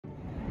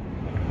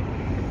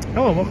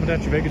Hello and welcome to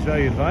Dr. Vegas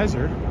Value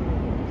Advisor.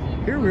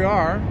 Here we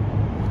are.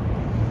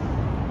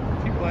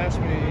 People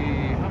ask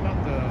me, how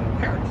about the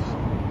Paris?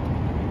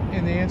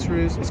 And the answer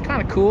is, it's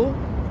kind of cool.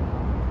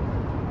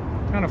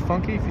 Kind of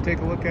funky if you take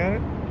a look at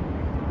it.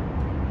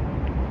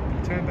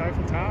 10th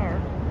Eiffel Tower.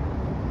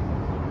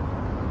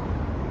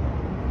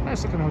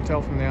 Nice looking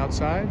hotel from the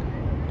outside.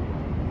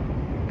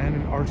 And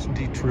an Arc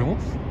de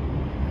Triomphe.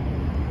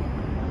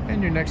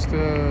 And you're next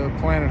to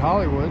Planet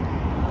Hollywood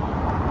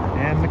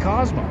and the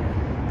Cosmo.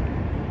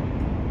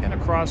 And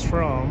across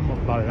from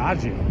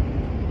Bellagio.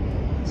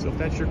 So if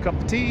that's your cup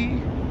of tea,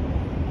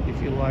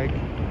 if you like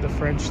the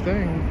French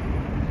thing,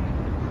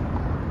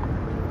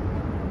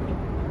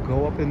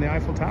 go up in the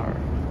Eiffel Tower.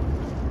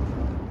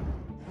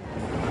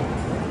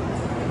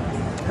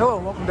 Hello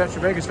and welcome to Dr.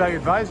 Vegas Value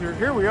Advisor.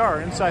 Here we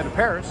are inside of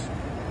Paris.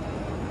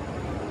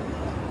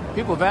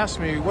 People have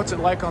asked me, what's it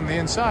like on the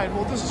inside?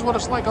 Well, this is what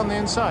it's like on the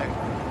inside.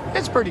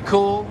 It's pretty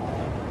cool,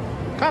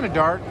 kind of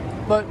dark,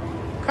 but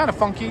kind of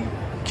funky,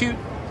 cute.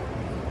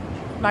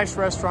 Nice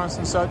restaurants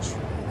and such.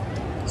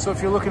 So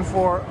if you're looking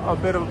for a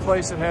bit of a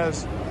place that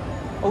has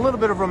a little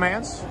bit of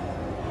romance,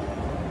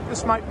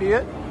 this might be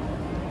it.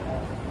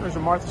 There's a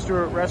Martha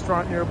Stewart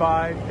restaurant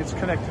nearby. It's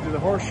connected to the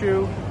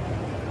Horseshoe,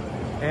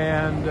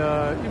 and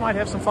you might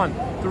have some fun.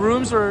 The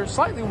rooms are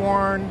slightly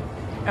worn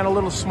and a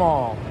little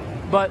small,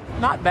 but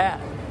not bad.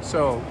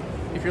 So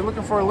if you're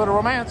looking for a little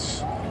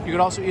romance, you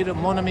could also eat at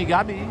Mon Ami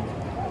Gabi.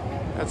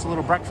 That's a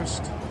little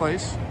breakfast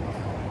place.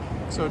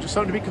 So just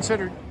something to be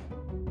considered.